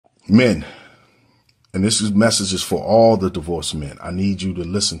Men, and this is messages for all the divorced men. I need you to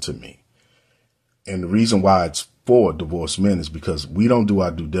listen to me. And the reason why it's for divorced men is because we don't do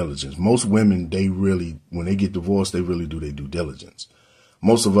our due diligence. Most women, when they get divorced, they really do their due diligence.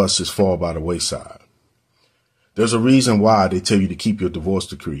 Most of us just fall by the wayside. There's a reason why they tell you to keep your divorce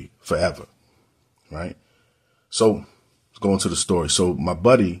decree forever, right? So let's go into the story. So my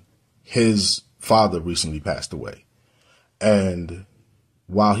buddy, his father recently passed away. And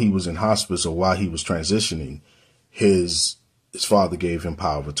while he was in hospice, or while he was transitioning, his father gave him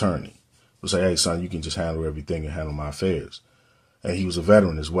power of attorney. He was like, hey, son, you can just handle everything and handle my affairs. And he was a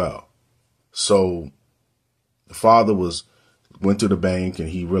veteran as well. So the father went to the bank, and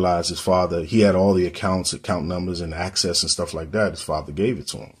he realized he had all the account numbers and access and stuff like that. His father gave it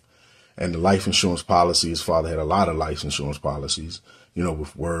to him. And the life insurance policy, his father had a lot of life insurance policies,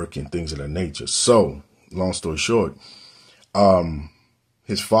 with work and things of that nature. So long story short,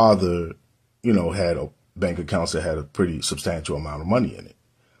 his father, had bank accounts that had a pretty substantial amount of money in it.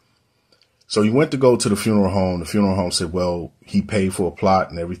 So he went to go to the funeral home. The funeral home said, well, he paid for a plot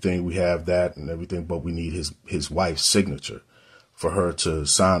and everything. We have that and everything, but we need his wife's signature for her to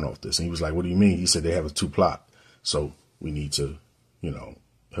sign off this. And he was like, what do you mean? He said they have a 2 plot. So we need to,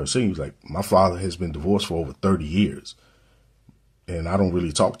 her signature. He was like, my father has been divorced for over 30 years. And I don't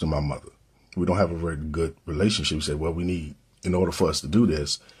really talk to my mother. We don't have a very good relationship. He said, well, in order for us to do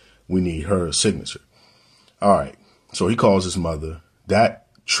this, we need her signature. All right. So he calls his mother. That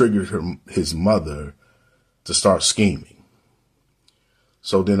triggered his mother to start scheming.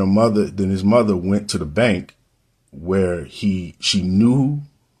 So then his mother went to the bank where she knew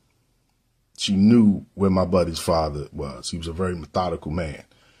where my buddy's father was. He was a very methodical man,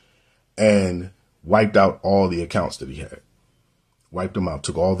 and wiped out all the accounts that he had. Wiped them out,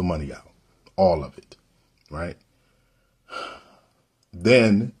 took all the money out, all of it, right?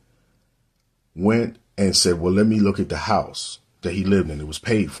 Then went and said, well, let me look at the house that he lived in. It was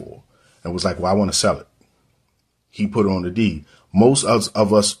paid for, and was like, well, I want to sell it. He put it on the deed. Most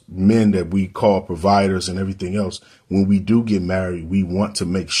of us men that we call providers and everything else, when we do get married, we want to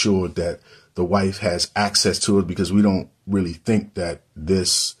make sure that the wife has access to it, because we don't really think that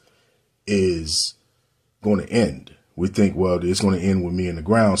this is going to end. We think, well, it's going to end with me in the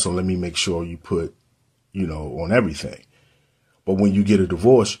ground, so let me make sure you put, on everything. But when you get a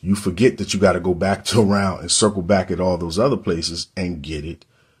divorce, you forget that you got to go back to around and circle back at all those other places and get it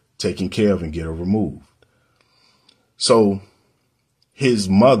taken care of and get it removed. So his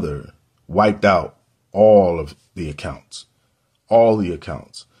mother wiped out all of the accounts.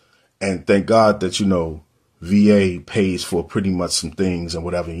 And thank God that, VA pays for pretty much some things and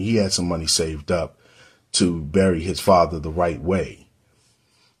whatever. And he had some money saved up to bury his father the right way.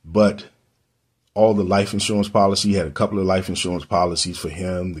 But all the life insurance policy, he had a couple of life insurance policies for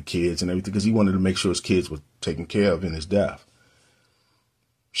him, the kids and everything, because he wanted to make sure his kids were taken care of in his death.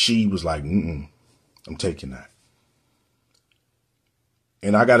 She was like, I'm taking that.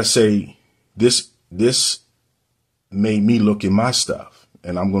 And I got to say, this made me look at my stuff,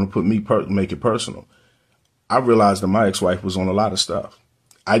 and I'm going to make it personal. I realized that my ex-wife was on a lot of stuff.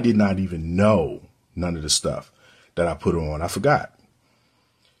 I did not even know none of the stuff that I put her on. I forgot.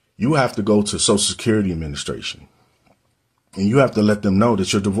 You have to go to Social Security Administration, and you have to let them know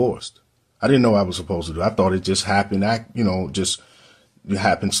that you're divorced. I didn't know I was supposed to do. I thought it just happened, it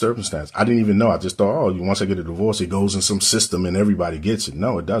happened circumstance. I didn't even know. I just thought, once I get a divorce, it goes in some system and everybody gets it.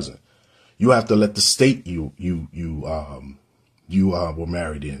 No, it doesn't. You have to let the state you were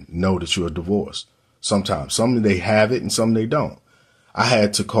married in know that you're divorced. Sometimes some they have it and some they don't. I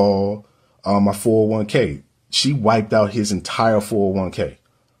had to call my 401k. She wiped out his entire 401k.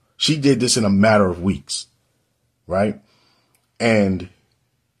 She did this in a matter of weeks, right? And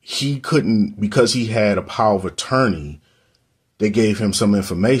he couldn't, because he had a power of attorney. They gave him some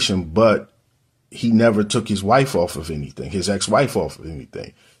information, but he never took his wife off of anything, his ex-wife off of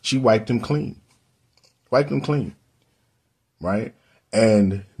anything. She wiped him clean, right?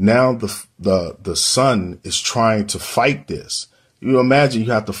 And now the son is trying to fight this. You imagine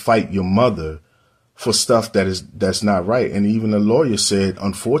you have to fight your mother for stuff that's not right. And even the lawyer said,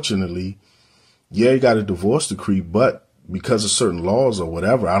 unfortunately, yeah, you got a divorce decree, but because of certain laws or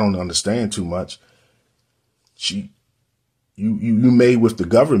whatever, I don't understand too much. You may, with the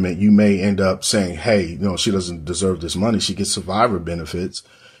government, you may end up saying, hey, she doesn't deserve this money. She gets survivor benefits,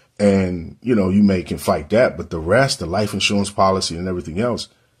 and, you can fight that. But the rest, the life insurance policy and everything else,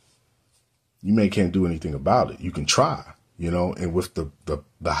 you can't do anything about it. You can try, and with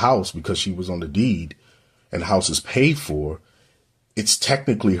the house, because she was on the deed and the house is paid for, it's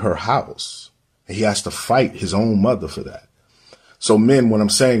technically her house. And he has to fight his own mother for that. So men, what I'm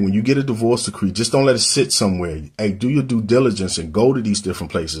saying, when you get a divorce decree, just don't let it sit somewhere. Hey, do your due diligence and go to these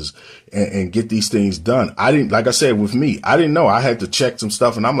different places and get these things done. I didn't, like I said, with me, I didn't know. I had to check some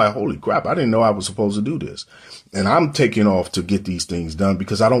stuff and I'm like, holy crap, I didn't know I was supposed to do this. And I'm taking off to get these things done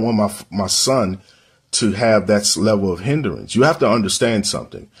because I don't want my son to have that level of hindrance. You have to understand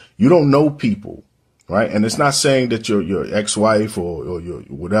something. You don't know people, right? And it's not saying that your ex-wife or your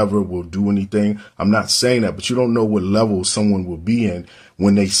whatever will do anything. I'm not saying that, but you don't know what level someone will be in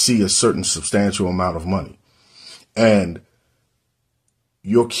when they see a certain substantial amount of money. And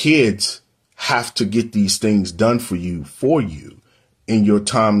your kids have to get these things done for you in your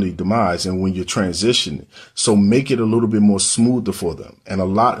timely demise and when you're transitioning. So make it a little bit more smoother for them. And a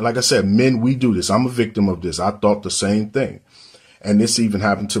lot, like I said, men, we do this. I'm a victim of this. I thought the same thing. And this even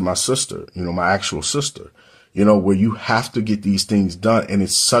happened to my sister, my actual sister, where you have to get these things done. And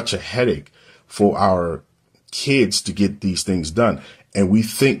it's such a headache for our kids to get these things done. And we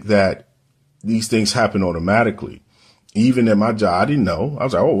think that these things happen automatically. Even at my job, I didn't know. I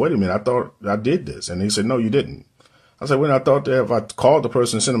was like, oh, wait a minute. I thought I did this. And they said, no, you didn't. I said, well, I thought that if I called the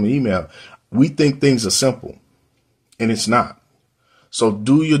person and sent them an email, we think things are simple and it's not. So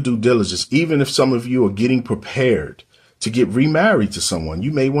do your due diligence. Even if some of you are getting prepared to get remarried to someone,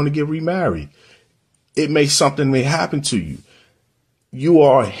 you may want to get remarried. Something may happen to you. You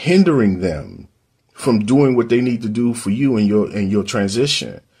are hindering them from doing what they need to do for you in your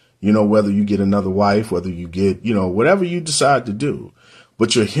transition. Whether you get another wife, whether you get, whatever you decide to do,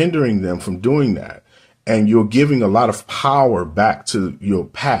 but you're hindering them from doing that. And you're giving a lot of power back to your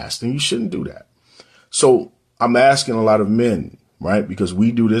past, and you shouldn't do that. So I'm asking a lot of men, right? Because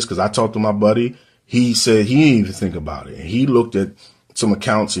we do this, because I talked to my buddy. He said he didn't even think about it. And he looked at some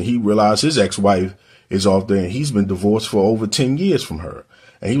accounts and he realized his ex-wife is off there and he's been divorced for over 10 years from her.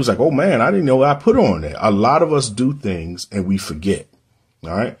 And he was like, oh man, I didn't know I put her on there. A lot of us do things and we forget. All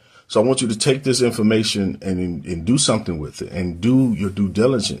right. So I want you to take this information and do something with it and do your due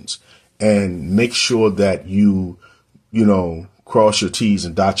diligence. And make sure that you cross your T's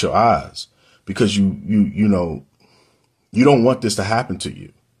and dot your I's, because you don't want this to happen to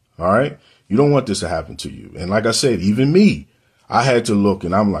you. All right. You don't want this to happen to you. And like I said, even me, I had to look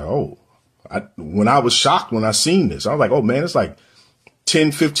and I'm like, oh, when I was shocked when I seen this, I was like, oh man, it's like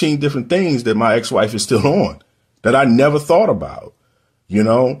 10, 15 different things that my ex-wife is still on that I never thought about,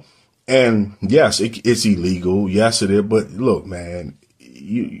 and yes, it's illegal. Yes, it is. But look, man,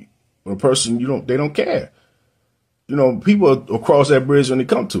 a person, they don't care. People will cross that bridge when they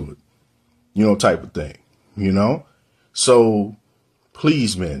come to it, type of thing, So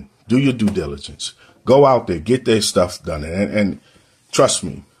please, men, do your due diligence. Go out there, get their stuff done. And trust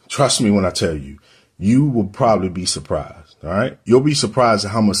me when I tell you, you will probably be surprised. All right. You'll be surprised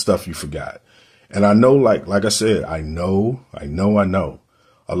at how much stuff you forgot. And I know, like I said, I know.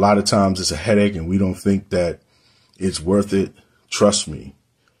 A lot of times it's a headache and we don't think that it's worth it. Trust me.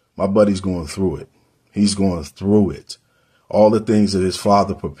 My buddy's going through it. He's going through it. All the things that his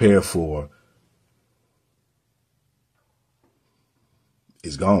father prepared for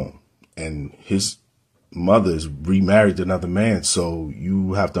is gone. And his mother is remarried to another man. So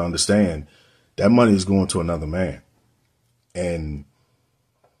you have to understand that money is going to another man and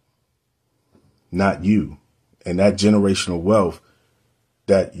not you. And that generational wealth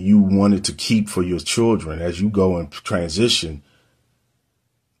that you wanted to keep for your children as you go and transition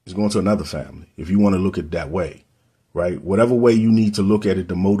is going to another family, if you want to look at it that way, right? Whatever way you need to look at it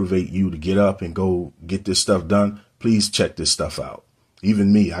to motivate you to get up and go get this stuff done, please check this stuff out.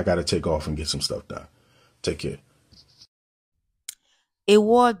 Even me, I got to take off and get some stuff done. Take care. A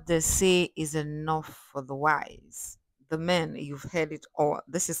word they say is enough for the wise. The men, you've heard it all.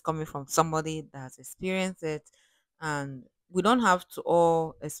 This is coming from somebody that has experienced it. And we don't have to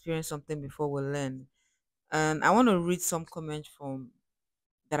all experience something before we learn. And I want to read some comments from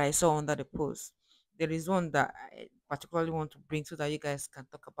that I saw under the post. There is one that I particularly want to bring so that you guys can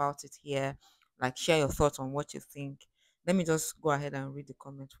talk about it here, like share your thoughts on what you think. Let me just go ahead and read the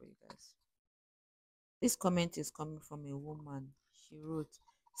comment for you guys. This comment is coming from a woman. She wrote,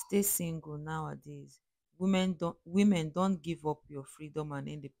 "Stay single nowadays. Women don't give up your freedom and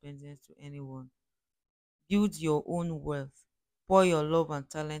independence to anyone. Build your own wealth. Pour your love and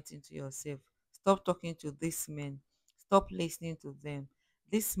talent into yourself. Stop talking to these men. Stop listening to them.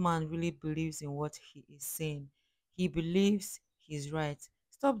 This man really believes in what he is saying. He believes he's right.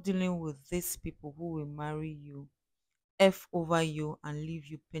 Stop dealing with these people who will marry you F over you and leave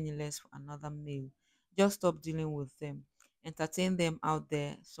you penniless for another male. Just stop dealing with them. Entertain them out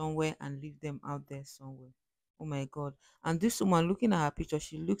there somewhere and leave them out there somewhere." Oh my God. And this woman, looking at her picture,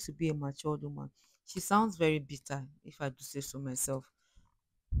 she looks to be a matured woman. She sounds very bitter, if I do say so myself,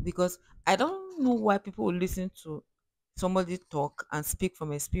 because I don't know why people will listen to somebody talk and speak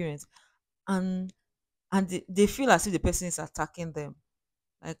from experience, and they feel as if the person is attacking them.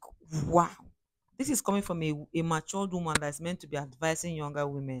 Like, wow, this is coming from a matured woman that's meant to be advising younger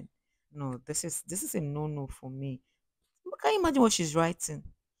women. No, this is a no for me. Can you imagine what she's writing?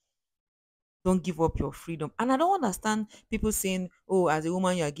 Don't give up your freedom. And I don't understand people saying, oh, as a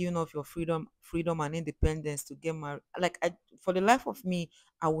woman, you are giving up your freedom and independence to get married. Like, for the life of me,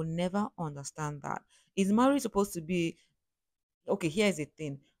 I will never understand that. Is marriage supposed to be okay? Here's the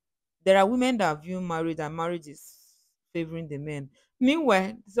thing: there are women that view marriage and marriage is favoring the men.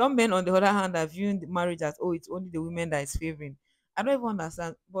 Meanwhile, some men, on the other hand, are viewing the marriage as, oh, it's only the women that is favoring. I don't even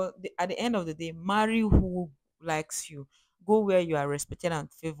understand. But at the end of the day, marry who likes you. Go where you are respected and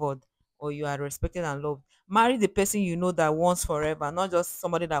favored, or you are respected and loved. Marry the person you know that wants forever, not just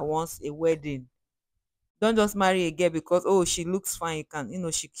somebody that wants a wedding. Don't just marry a girl because, oh, she looks fine. You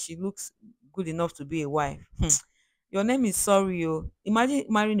can, she looks good enough to be a wife. Your name is sorry, oh. Imagine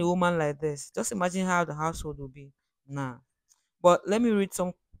marrying a woman like this. Just imagine how the household will be. Nah. But let me read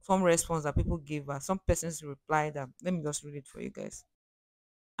some response that people gave us. Some persons replied that. Let me just read it for you guys.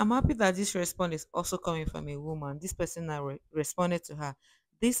 I'm happy that this response is also coming from a woman. This person that responded to her.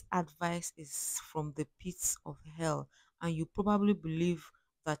 This advice is from the pits of hell, and you probably believe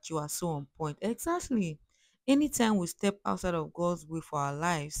that you are so on point. Exactly. Anytime we step outside of God's will for our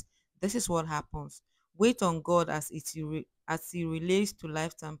lives, this is what happens. Wait on God as He relates to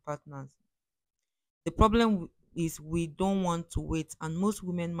lifetime partners. The problem is we don't want to wait, and most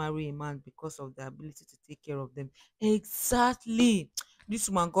women marry a man because of the ability to take care of them. Exactly. This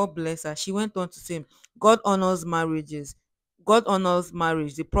woman, God bless her, she went on to say, God honors marriages. God honors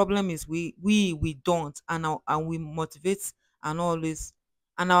marriage. The problem is we don't, and we motivate and always,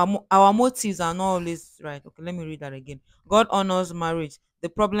 and our motives are not always right. Okay, let me read that again. God honors marriage. The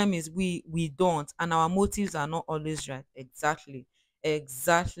problem is we don't, and our motives are not always right. Exactly.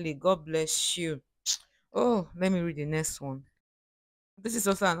 Exactly. God bless you. Oh, let me read the next one. This is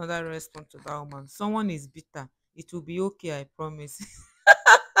also another response to that woman. Someone is bitter. It will be okay, I promise.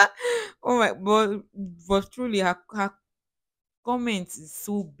 Oh my, but truly, her comment is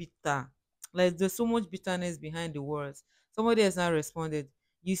so bitter. Like, there's so much bitterness behind the words. Somebody has now responded.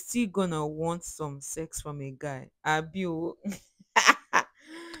 You still gonna want some sex from a guy? Abi o.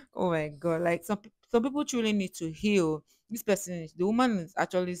 Oh my god! Like, some people truly need to heal. This person, the woman is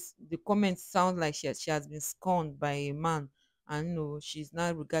actually, the comment sounds like she has been scorned by a man, and she's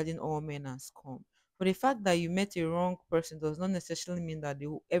now regarding all men as scum. But the fact that you met a wrong person does not necessarily mean that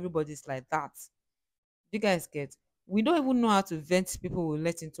everybody's like that. You guys get? We don't even know how to vet people we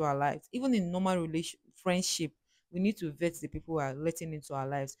let into our lives. Even in normal relation friendship, we need to vet the people we are letting into our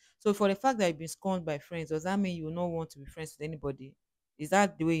lives. So for the fact that you've been scorned by friends, does that mean you will not want to be friends with anybody? Is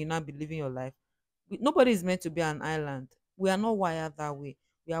that the way you now be living your life? Nobody is meant to be an island. We are not wired that way.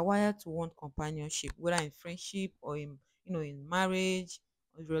 We are wired to want companionship, whether in friendship or in marriage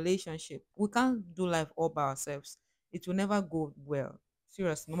or relationship. We can't do life all by ourselves. It will never go well.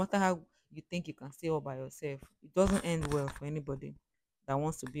 Seriously, no matter how you think you can stay all by yourself, it doesn't end well for anybody that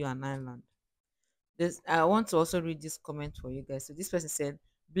wants to be an island. I want to also read this comment for you guys. So this person said,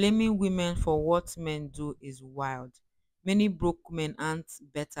 blaming women for what men do is wild. Many broke men aren't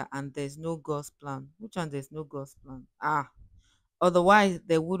better, and there's no God's plan. Which one? There's no God's plan. Otherwise,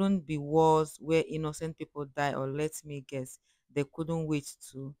 there wouldn't be wars where innocent people die, or let me guess, they couldn't wait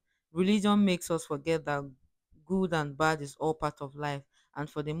to. Religion makes us forget that good and bad is all part of life, and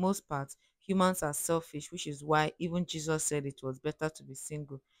for the most part, humans are selfish, which is why even Jesus said it was better to be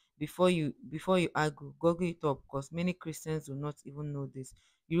single. Before you argue, google it up, because many Christians do not even know this.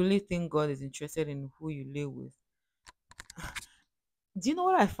 You really think God is interested in who you live with? Do you know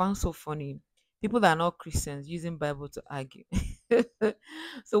what I found so funny? People that are not Christians using Bible to argue.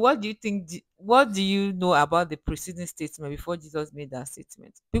 So what do you think? What do you know about the preceding statement before Jesus made that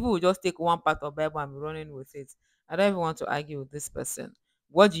statement? People will just take one part of Bible and be running with it. I don't even want to argue with this person.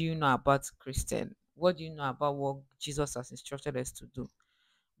 What do you know about Christian? What do you know about what Jesus has instructed us to do?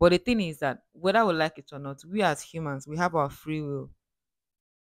 But the thing is that whether we like it or not, we as humans, we have our free will.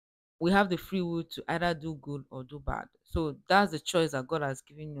 We have the free will to either do good or do bad. So that's the choice that God has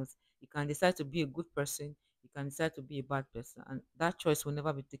given us. You can decide to be a good person, you can decide to be a bad person, and that choice will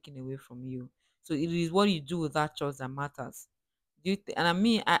never be taken away from you. So it is what you do with that choice that matters. And I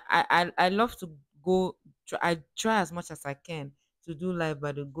mean, I love to go. I try as much as I can to do life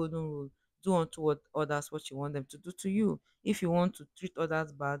by the golden rule. Do unto others what you want them to do to you. If you want to treat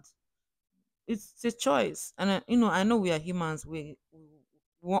others bad, it's a choice. And I know we are humans. We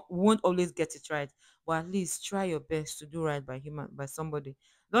won't always get it right, but at least try your best to do right by somebody.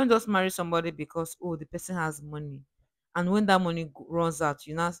 Don't just marry somebody because, oh, the person has money, and when that money runs out,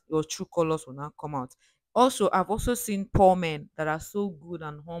 your true colors will not come out. Also, I've also seen poor men that are so good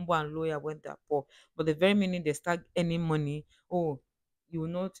and humble and loyal when they're poor, but the very minute they start earning money, oh, you will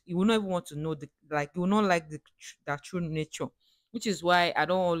not even want to know you will not like their true nature. Which is why I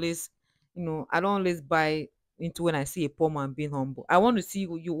don't always buy into when I see a poor man being humble. I want to see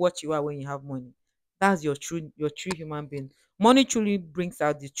what you are when you have money. That's your true human being. Money truly brings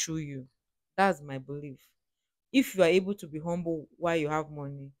out the true you. That's my belief. If you are able to be humble while you have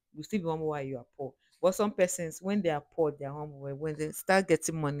money, you still be humble while you are poor. But some persons, when they are poor, they are humble. But when they start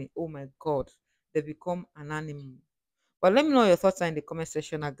getting money, oh my God, they become an animal. But let me know your thoughts in the comment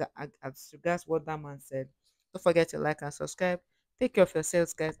section as regards what that man said. Don't forget to like and subscribe. Take care of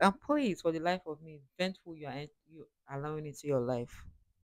yourselves, guys, and please, for the life of me, vent who you are allowing into your life.